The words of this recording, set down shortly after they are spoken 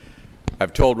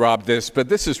I've told Rob this, but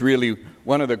this is really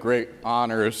one of the great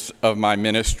honors of my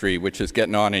ministry, which is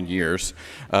getting on in years,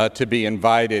 to be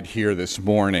invited here this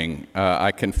morning.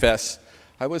 I confess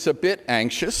I was a bit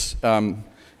anxious.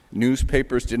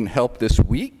 Newspapers didn't help this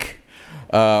week.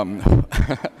 Hoping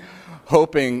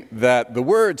that the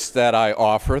words that I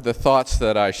offer, the thoughts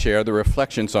that I share, the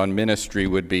reflections on ministry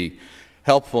would be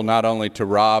helpful not only to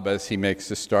Rob as he makes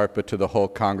the start, but to the whole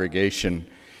congregation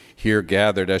here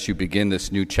gathered as you begin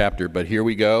this new chapter. But here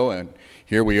we go, and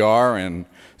here we are, and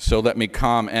so let me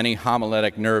calm any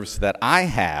homiletic nerves that I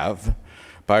have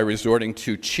by resorting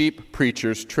to cheap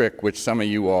preacher's trick, which some of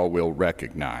you all will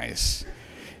recognize.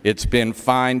 It's been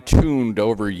fine-tuned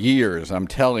over years. I'm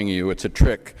telling you, it's a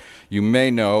trick you may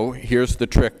know. Here's the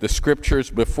trick. The scriptures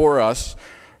before us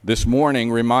this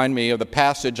morning remind me of the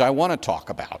passage I want to talk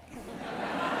about.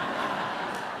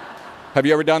 Have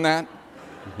you ever done that?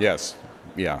 Yes.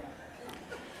 Yeah.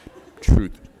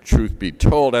 Truth be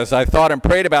told, as I thought and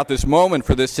prayed about this moment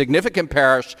for this significant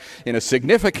parish in a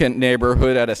significant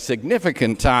neighborhood at a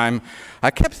significant time,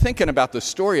 I kept thinking about the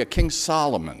story of King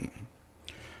Solomon.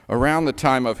 Around the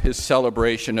time of his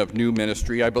celebration of new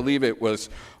ministry, I believe it was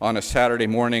on a Saturday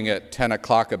morning at 10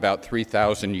 o'clock about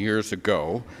 3,000 years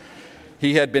ago,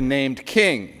 he had been named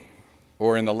king,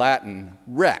 or in the Latin,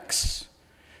 rex,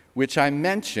 which I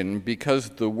mention because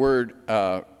the word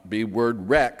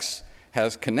rex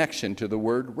has connection to the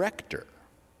word rector.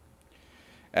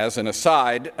 As an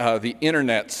aside, the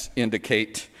internets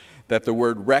indicate that the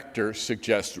word rector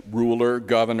suggests ruler,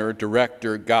 governor,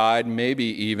 director, guide, maybe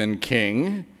even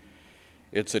king.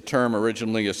 It's a term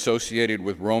originally associated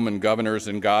with Roman governors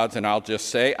and gods, and I'll just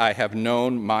say I have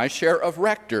known my share of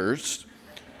rectors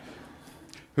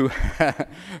who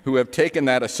have taken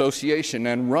that association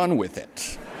and run with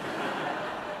it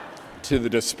to the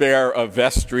despair of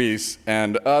vestries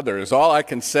and others. All I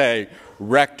can say,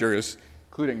 rectors,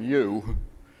 including you,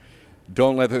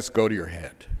 don't let this go to your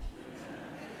head.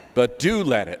 But do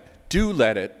let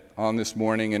it on this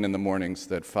morning and in the mornings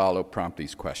that follow prompt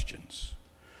these questions.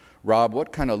 Rob,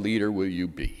 what kind of leader will you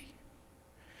be?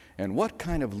 And what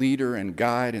kind of leader and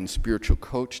guide and spiritual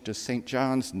coach does St.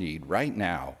 John's need right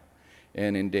now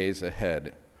and in days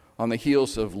ahead on the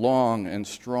heels of long and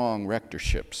strong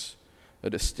rectorships, a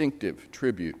distinctive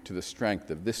tribute to the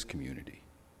strength of this community?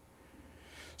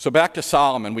 So back to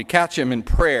Solomon. We catch him in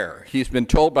prayer. He's been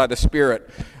told by the Spirit,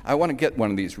 I want to get one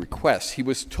of these requests. He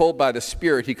was told by the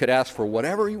Spirit he could ask for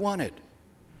whatever he wanted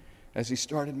as he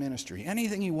started ministry,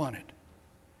 anything he wanted.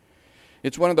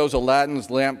 It's one of those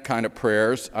Aladdin's lamp kind of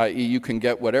prayers, i.e. you can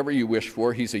get whatever you wish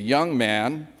for. He's a young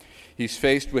man. He's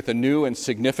faced with a new and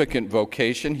significant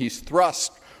vocation. He's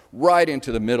thrust right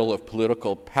into the middle of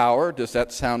political power. Does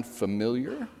that sound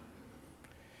familiar?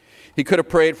 He could have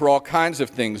prayed for all kinds of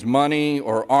things, money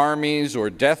or armies or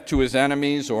death to his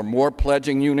enemies or more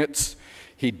pledging units.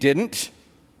 He didn't.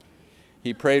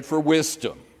 He prayed for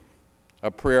wisdom,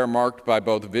 a prayer marked by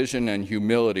both vision and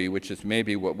humility, which is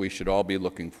maybe what we should all be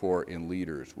looking for in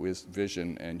leaders, with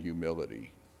vision and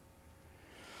humility.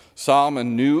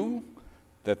 Solomon knew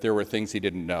that there were things he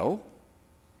didn't know.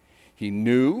 He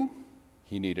knew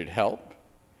he needed help.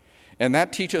 And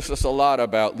that teaches us a lot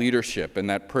about leadership, and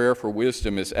that prayer for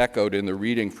wisdom is echoed in the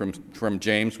reading from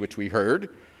James, which we heard.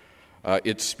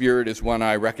 Its spirit is one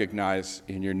I recognize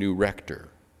in your new rector,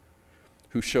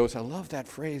 who shows, I love that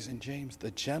phrase in James,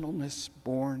 the gentleness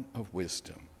born of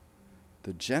wisdom.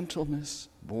 The gentleness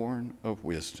born of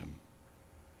wisdom.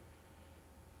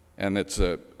 And it's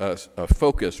a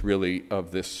focus, really,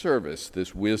 of this service,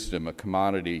 this wisdom, a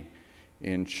commodity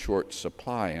in short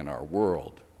supply in our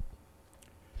world.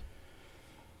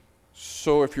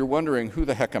 So if you're wondering who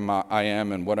the heck I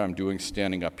am and what I'm doing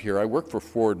standing up here, I work for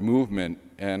Forward Movement,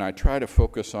 and I try to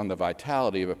focus on the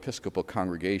vitality of Episcopal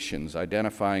congregations,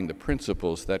 identifying the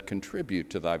principles that contribute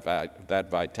to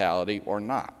that vitality or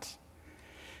not.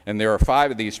 And there are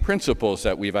 5 of these principles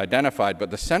that we've identified, but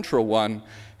the central one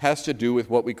has to do with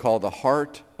what we call the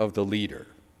heart of the leader.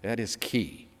 That is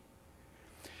key.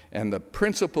 And the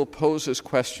principle poses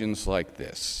questions like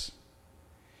this.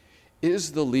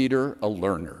 Is the leader a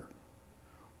learner,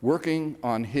 working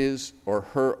on his or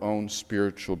her own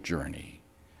spiritual journey,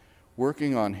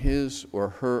 working on his or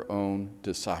her own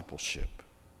discipleship?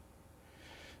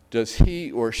 Does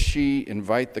he or she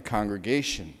invite the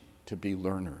congregation to be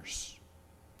learners?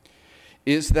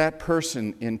 Is that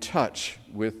person in touch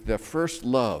with the first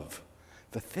love,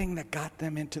 the thing that got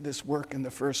them into this work in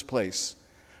the first place,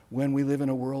 when we live in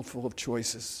a world full of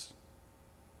choices?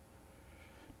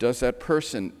 Does that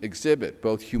person exhibit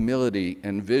both humility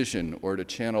and vision, or to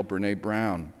channel Brene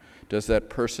Brown, does that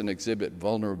person exhibit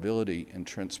vulnerability and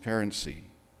transparency?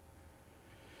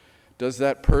 Does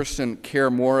that person care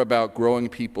more about growing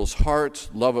people's hearts,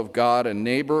 love of God and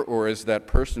neighbor, or is that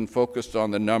person focused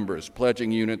on the numbers,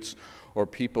 pledging units, or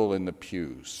people in the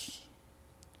pews?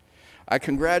 I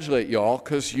congratulate y'all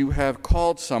because you have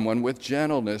called someone with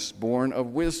gentleness born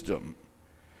of wisdom,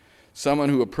 someone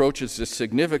who approaches this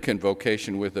significant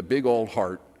vocation with a big old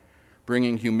heart,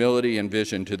 bringing humility and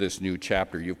vision to this new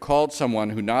chapter. You've called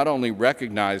someone who not only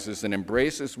recognizes and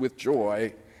embraces with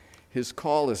joy his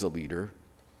call as a leader,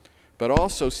 but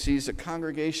also sees a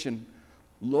congregation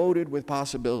loaded with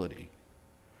possibility,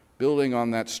 building on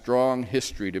that strong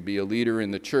history to be a leader in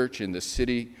the church, in the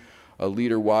city, a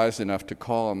leader wise enough to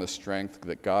call on the strength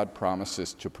that God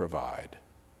promises to provide.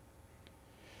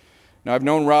 Now, I've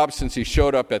known Rob since he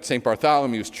showed up at St.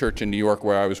 Bartholomew's Church in New York,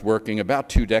 where I was working about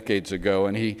 2 decades ago,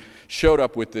 and he showed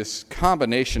up with this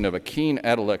combination of a keen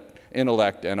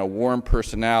intellect and a warm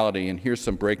personality. And here's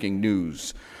some breaking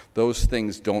news. Those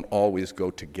things don't always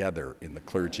go together in the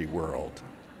clergy world.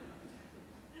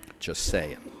 Just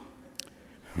saying.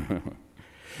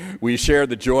 We share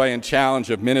the joy and challenge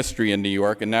of ministry in New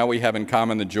York, and now we have in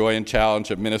common the joy and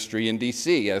challenge of ministry in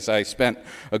D.C., as I spent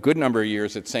a good number of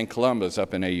years at St. Columba's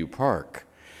up in AU Park.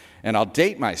 And I'll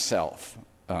date myself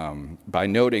by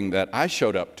noting that I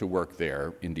showed up to work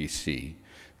there in D.C.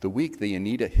 the week the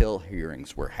Anita Hill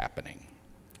hearings were happening.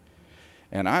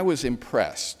 And I was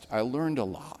impressed. I learned a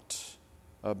lot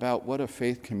about what a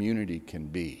faith community can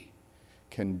be,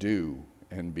 can do,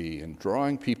 and be, and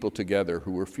drawing people together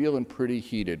who were feeling pretty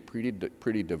heated,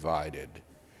 pretty divided,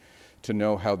 to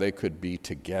know how they could be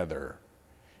together,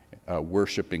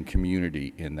 worshiping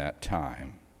community in that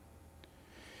time.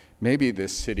 Maybe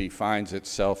this city finds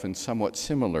itself in somewhat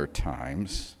similar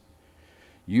times.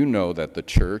 You know that the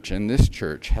church, and this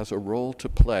church, has a role to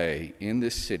play in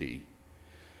this city,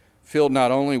 filled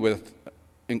not only with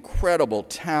incredible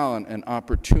talent and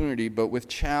opportunity, but with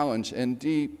challenge and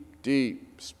deep,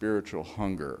 deep spiritual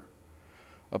hunger.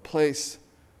 A place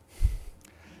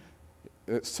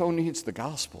that so needs the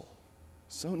gospel,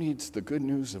 so needs the good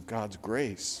news of God's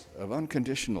grace, of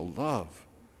unconditional love.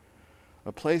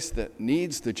 A place that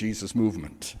needs the Jesus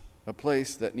movement, a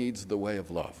place that needs the way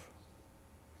of love.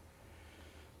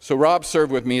 So Rob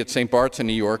served with me at St. Bart's in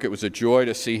New York. It was a joy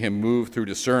to see him move through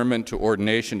discernment to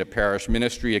ordination to parish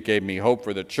ministry. It gave me hope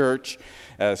for the church,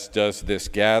 as does this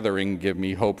gathering give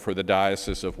me hope for the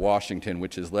Diocese of Washington,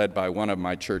 which is led by one of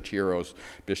my church heroes,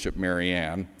 Bishop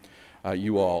Marianne.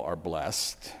 You all are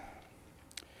blessed.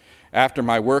 After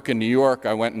my work in New York,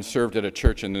 I went and served at a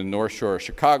church in the North Shore of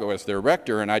Chicago as their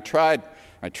rector, and I tried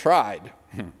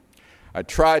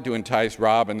to entice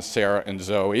Rob and Sarah and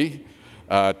Zoe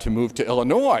to move to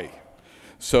Illinois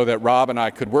so that Rob and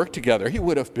I could work together. He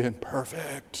would have been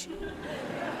perfect.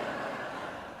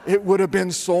 It would have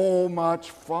been so much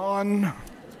fun.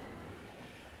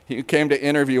 He came to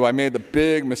interview. I made the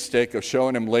big mistake of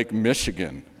showing him Lake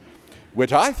Michigan,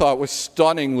 which I thought was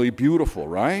stunningly beautiful,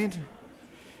 right?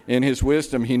 In his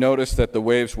wisdom, he noticed that the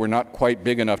waves were not quite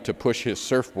big enough to push his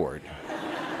surfboard.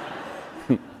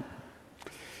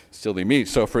 Silly me.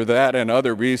 So for that and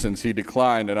other reasons, he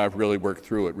declined, and I've really worked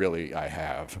through it. Really, I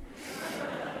have.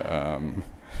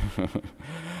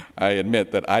 I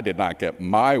admit that I did not get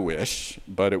my wish,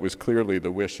 but it was clearly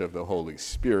the wish of the Holy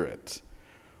Spirit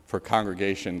for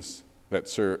congregations that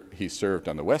he served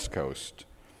on the West Coast,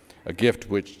 a gift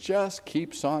which just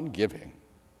keeps on giving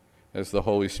as the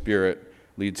Holy Spirit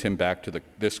leads him back to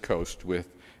this coast with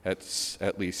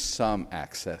at least some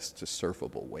access to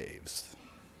surfable waves.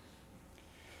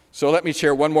 So let me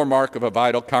share one more mark of a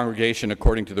vital congregation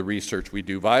according to the research we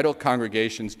do. Vital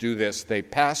congregations do this. They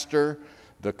pastor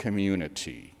the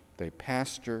community. They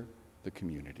pastor the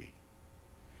community.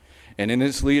 And in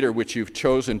his leader, which you've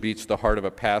chosen, beats the heart of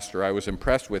a pastor. I was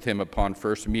impressed with him upon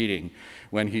first meeting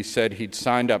when he said he'd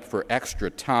signed up for extra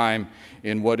time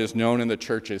in what is known in the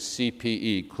church as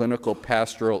CPE, Clinical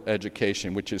Pastoral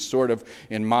Education, which is sort of,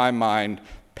 in my mind,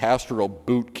 pastoral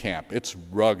boot camp. It's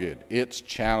rugged, it's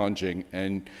challenging,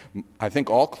 and I think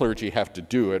all clergy have to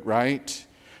do it, right?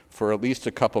 For at least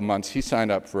a couple months. He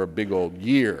signed up for a big old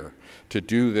year to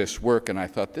do this work, and I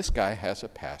thought, this guy has a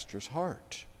pastor's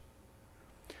heart.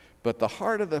 But the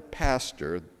heart of the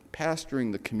pastor,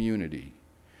 pastoring the community,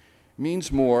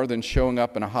 means more than showing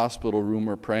up in a hospital room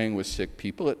or praying with sick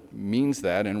people. It means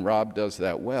that, and Rob does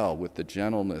that well with the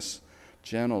gentleness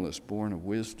born of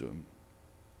wisdom.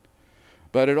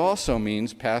 But it also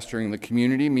means pastoring the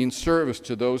community means service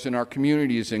to those in our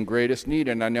communities in greatest need,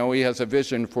 and I know he has a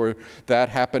vision for that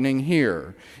happening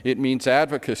here. It means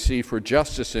advocacy for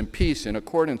justice and peace in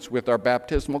accordance with our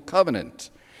baptismal covenant,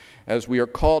 as we are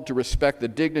called to respect the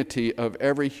dignity of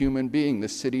every human being. The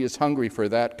city is hungry for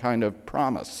that kind of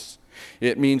promise.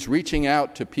 It means reaching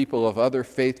out to people of other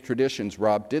faith traditions.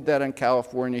 Rob did that in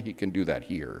California. He can do that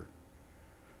here.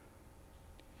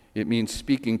 It means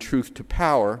speaking truth to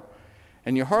power.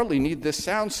 And you hardly need this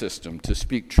sound system to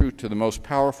speak truth to the most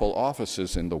powerful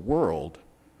offices in the world.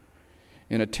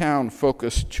 In a town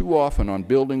focused too often on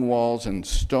building walls and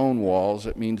stone walls,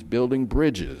 it means building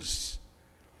bridges.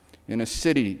 In a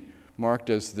city marked,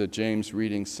 as the James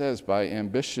reading says, by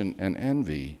ambition and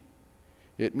envy,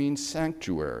 it means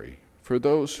sanctuary for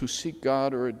those who seek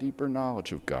God or a deeper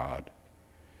knowledge of God.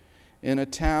 In a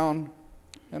town,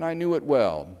 and I knew it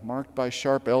well, marked by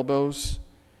sharp elbows,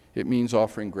 it means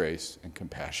offering grace and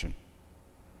compassion.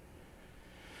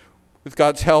 With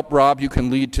God's help, Rob can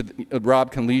lead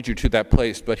you to that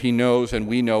place, but he knows and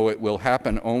we know it will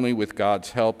happen only with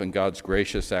God's help and God's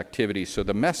gracious activity. So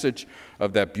the message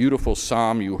of that beautiful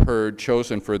psalm you heard,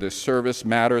 chosen for this service,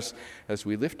 matters as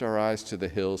we lift our eyes to the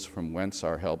hills from whence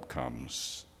our help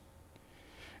comes.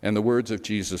 And the words of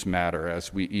Jesus matter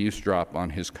as we eavesdrop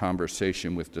on his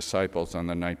conversation with disciples on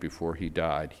the night before he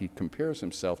died. He compares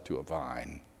himself to a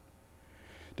vine,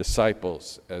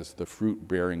 disciples as the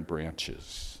fruit-bearing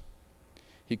branches.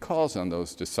 He calls on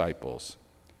those disciples,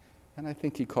 and I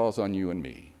think he calls on you and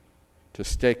me to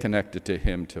stay connected to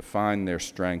him, to find their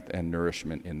strength and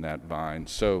nourishment in that vine.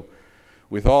 So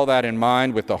with all that in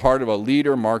mind, with the heart of a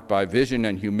leader marked by vision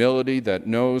and humility that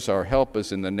knows our help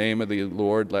is in the name of the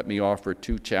Lord, let me offer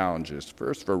two challenges.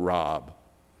 First for Rob.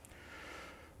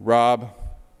 Rob,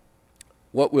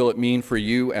 what will it mean for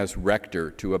you as rector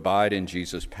to abide in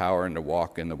Jesus' power and to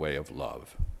walk in the way of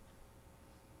love?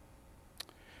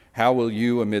 How will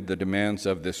you, amid the demands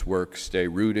of this work, stay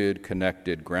rooted,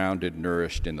 connected, grounded,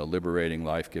 nourished in the liberating,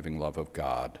 life-giving love of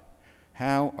God?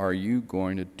 How are you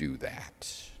going to do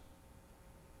that?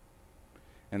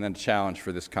 And then a challenge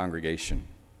for this congregation.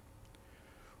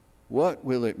 What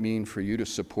will it mean for you to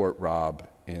support Rob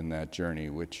in that journey,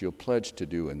 which you'll pledge to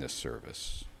do in this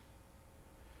service?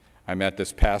 I met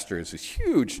this pastor at this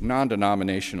huge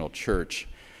non-denominational church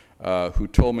who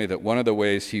told me that one of the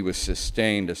ways he was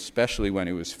sustained, especially when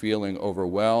he was feeling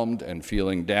overwhelmed and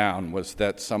feeling down, was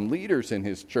that some leaders in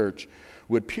his church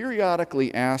would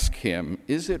periodically ask him,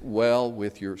 "Is it well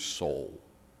with your soul?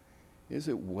 Is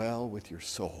it well with your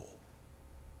soul?"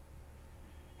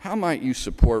 How might you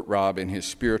support Rob in his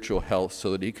spiritual health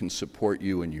so that he can support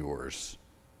you in yours?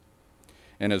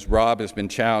 And as Rob has been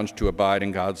challenged to abide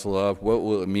in God's love, what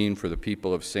will it mean for the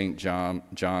people of St.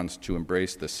 John's to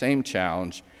embrace the same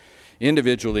challenge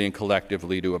individually and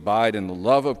collectively, to abide in the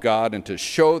love of God and to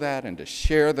show that and to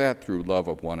share that through love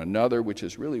of one another, which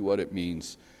is really what it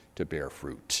means to bear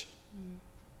fruit?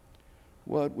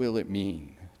 What will it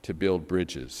mean to build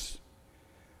bridges?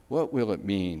 What will it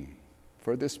mean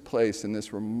for this place in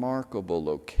this remarkable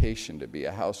location to be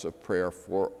a house of prayer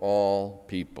for all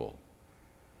people?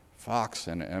 Fox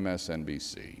and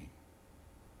MSNBC.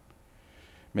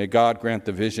 May God grant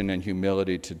the vision and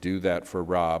humility to do that for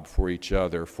Rob, for each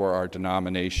other, for our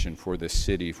denomination, for this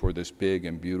city, for this big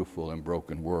and beautiful and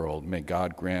broken world. May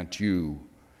God grant you,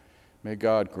 may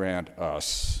God grant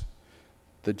us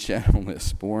the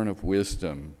gentleness born of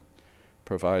wisdom,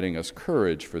 providing us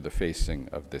courage for the facing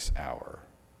of this hour.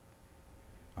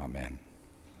 Amen.